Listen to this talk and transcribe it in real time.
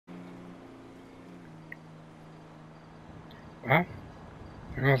Well,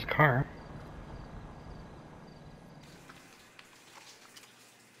 there goes the car.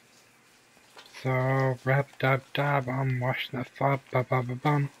 So, rap-dub-dub, I'm washing the fuck,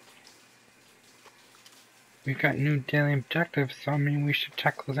 ba-ba-ba-bum. We've got new daily objectives, so I mean we should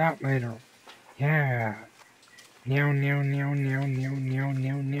check those out later. Yeah. Meow, meow, meow, meow, meow, meow,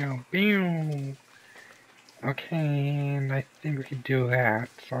 meow, meow, meow. Okay, and I think we can do that,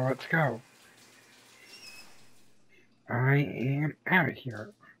 so let's go. I am out of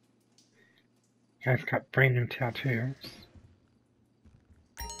here. You guys got brand new tattoos.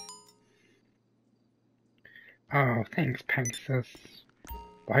 Oh, thanks, Pegasus.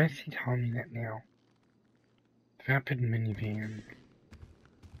 Why is he telling me that now? Vapid minivan.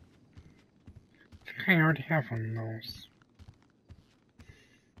 I think I already have one of those.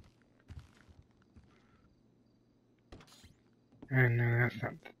 And no, that's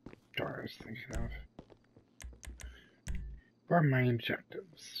not the door I was thinking of. What are my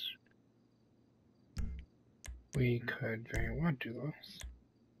objectives? We could very well do those.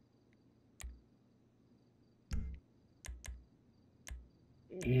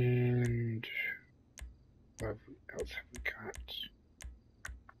 And what else have we got?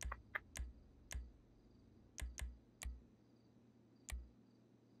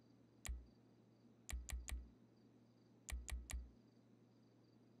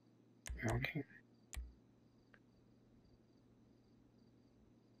 Okay.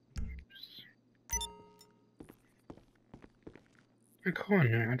 A cool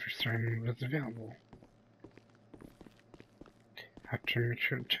new adversary mode is available. Have to make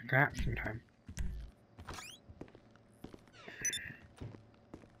sure to check that sometime.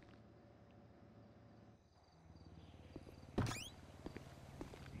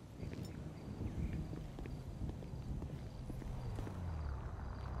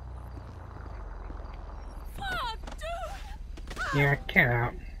 Fuck, dude! Yeah, get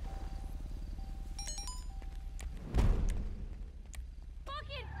out.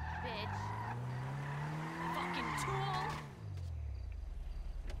 Fucking bitch! Fucking tool!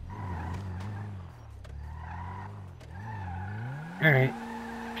 Alright.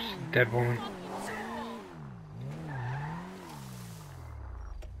 Dead woman. Fucking tool!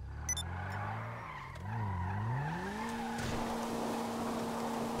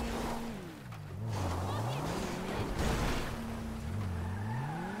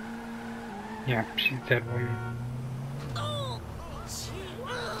 Yeah, she's dead woman. Oh, shit.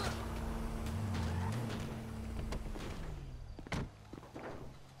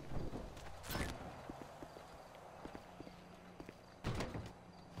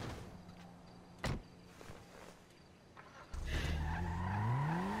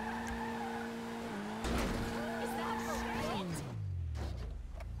 Is that shit?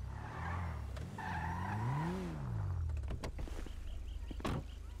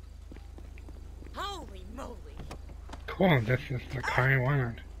 Holy moly! Cool, this is the car I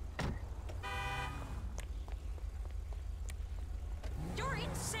wanted. You're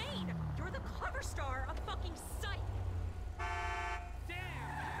insane! You're the cover star of fucking Psych!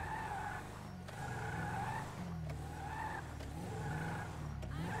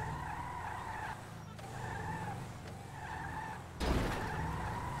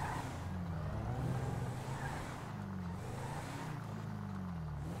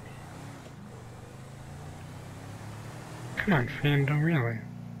 Come on, Fandom, really.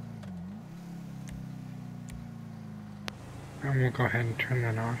 And we'll go ahead and turn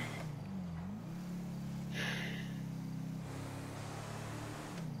that off.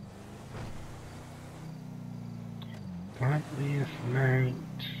 Loveliest night.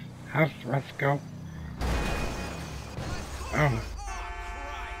 How's the rest go? Oh,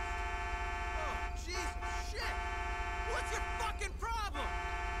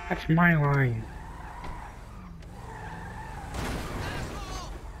 that's my line.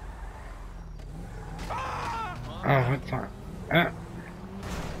 Oh, what's that?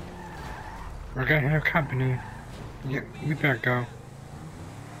 We're gonna have company. Yeah, we better go.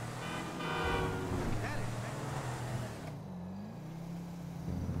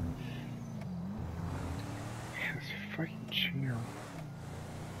 Yeah, this fucking chair.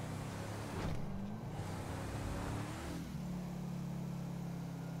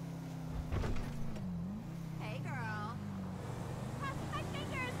 Hey, girl. Cross my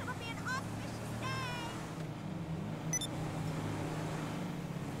fingers, it'll be an auspicious day!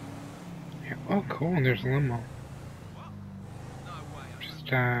 Yeah, oh, cool, there's a limo.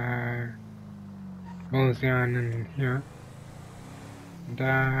 Just, rolls down in here.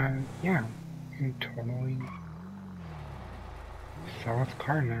 And, yeah, you can totally sell his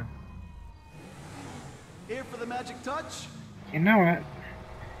car now. Here for the magic touch? You know what?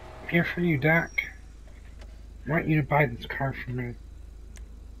 Here for you, Doc. I want you to buy this car for me.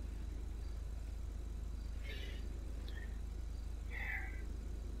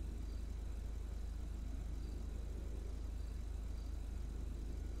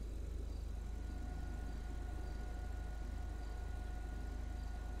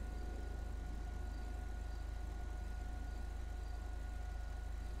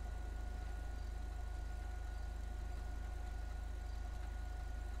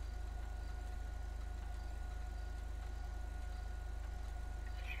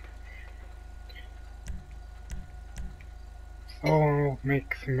 So I'll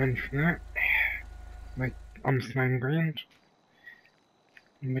make some money for that. Like almost 9 grand.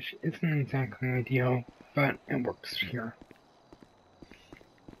 Which isn't exactly ideal, but it works here.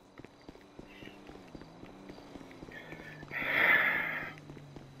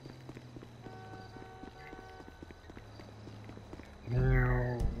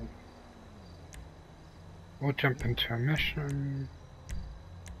 Now we'll jump into a mission.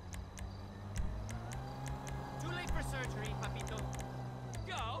 Too late for surgery, Papito.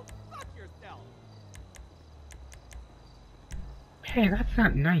 Go fuck yourself. Hey, that's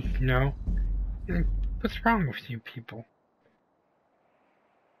not nice, you know. What's wrong with you people?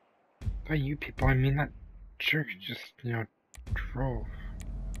 By you people, I mean that jerk just, drove.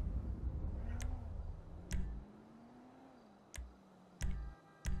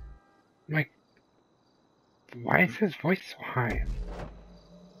 Like, why is his voice so high?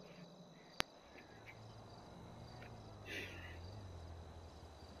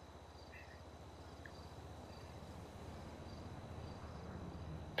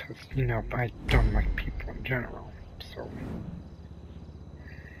 Because, I don't like people in general, so...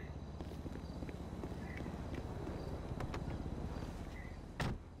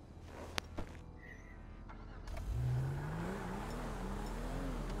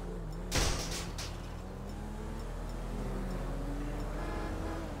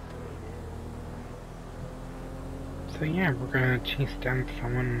 So yeah, we're gonna chase down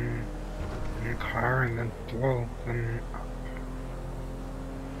someone in a car and then blow them up.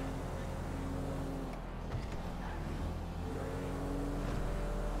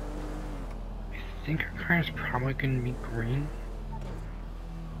 I think our car is probably gonna be green.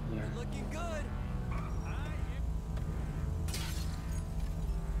 Yeah. Looking good.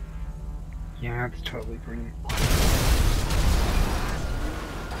 Yeah, it's totally green.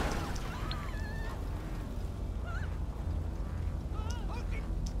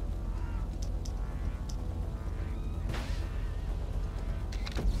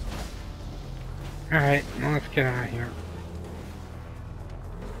 Alright, now let's get out of here.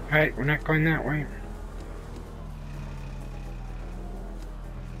 Alright, we're not going that way.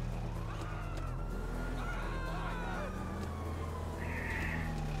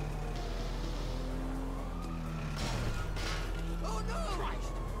 Oh no!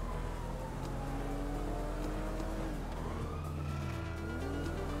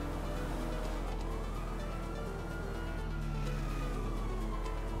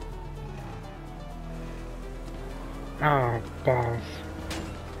 Oh, balls.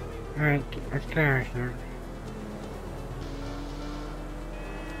 Alright, let's get out of here.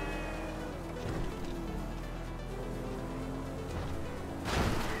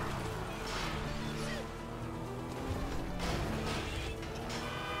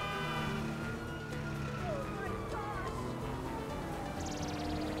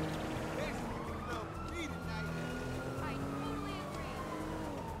 I totally agree.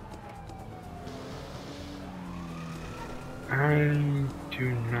 I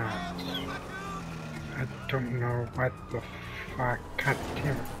do not. I don't know what the fuck. God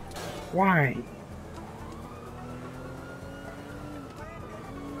damn it. Why?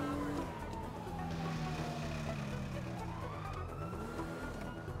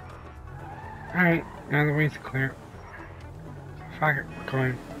 Alright, now the way's clear. Fuck it, we're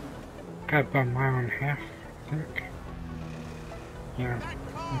going. Got about a mile and a half, I think. Yeah,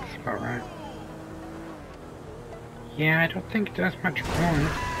 that's about right. Yeah, I don't think it does much going.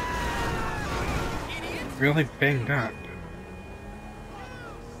 Really banged up.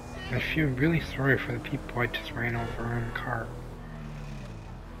 I feel really sorry for the people I just ran over in the car.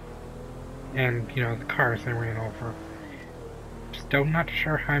 And, the cars I ran over. Still not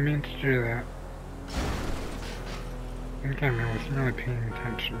sure how I managed to do that. Again, I wasn't really paying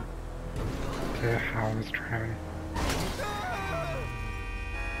attention to how I was driving.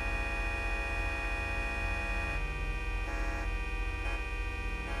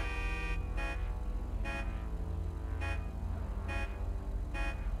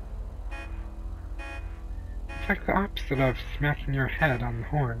 like the opposite of smacking your head on the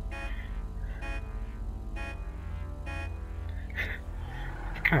horn.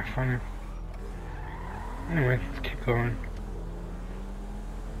 It's kind of funny. Anyway, let's keep going.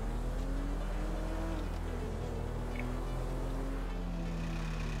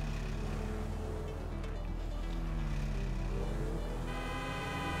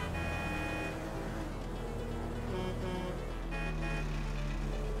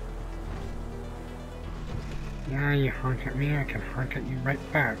 Yeah, you honk at me, I can honk at you right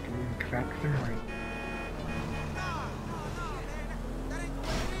back in the exact same way.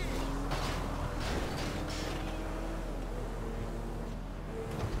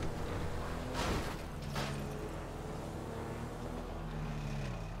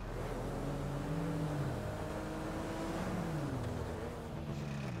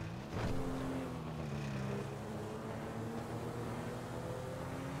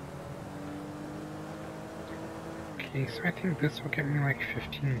 Okay, so I think this will get me like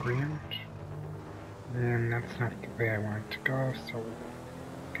 15 grand. And that's not the way I want it to go, so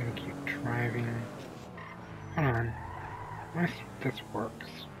I'm gonna keep driving. Hold on. Let's see if this works.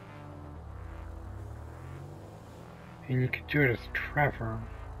 And you could do it as Trevor.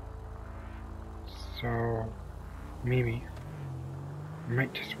 So maybe it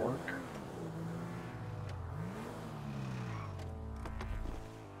might just work.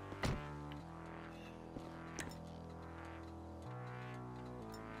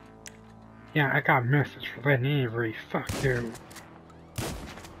 Yeah, I got a message for Len Avery. Fuck you.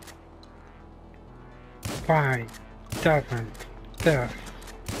 Why doesn't this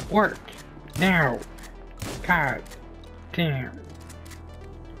work now? God damn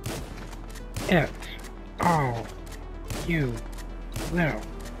it. Oh, you little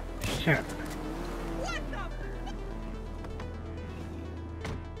shit. What the?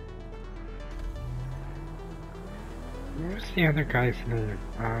 What was the other guy's name?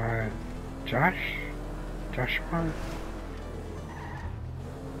 Josh? Joshua?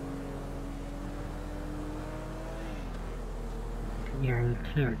 Yeah, you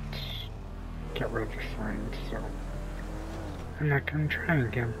can't get rid of the signs, so I'm not gonna try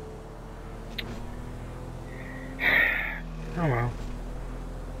again. Oh well.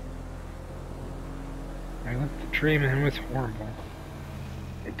 I lived the dream and it was horrible.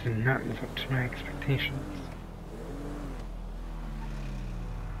 It did not live up to my expectations.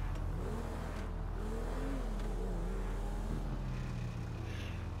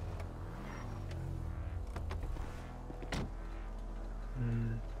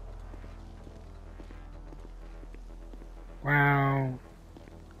 Well,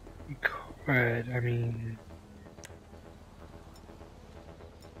 you could, I mean...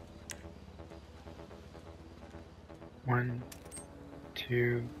 One,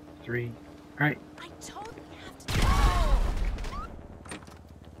 two, three. Alright, I totally have to go.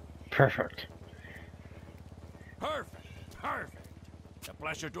 perfect. Perfect. Perfect. It's a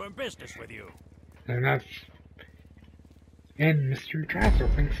pleasure doing business with you. And that's... And Mr.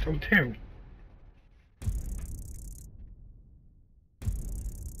 Drazzle thinks so too.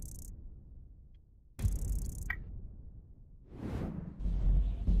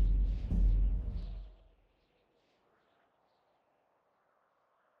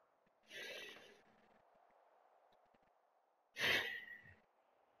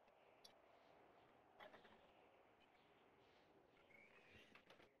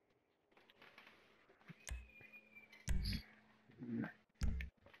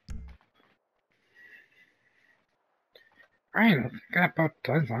 Alright, I think that about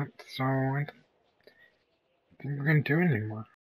does that, so I don't think we're gonna do it anymore.